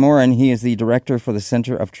is Ry Morin. He is the director for the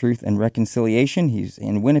Center of Truth and Reconciliation. He's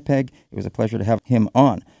in Winnipeg. It was a pleasure to have him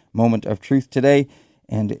on Moment of Truth today.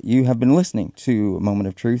 And you have been listening to Moment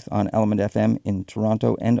of Truth on Element FM in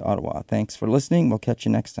Toronto and Ottawa. Thanks for listening. We'll catch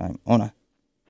you next time. Ona.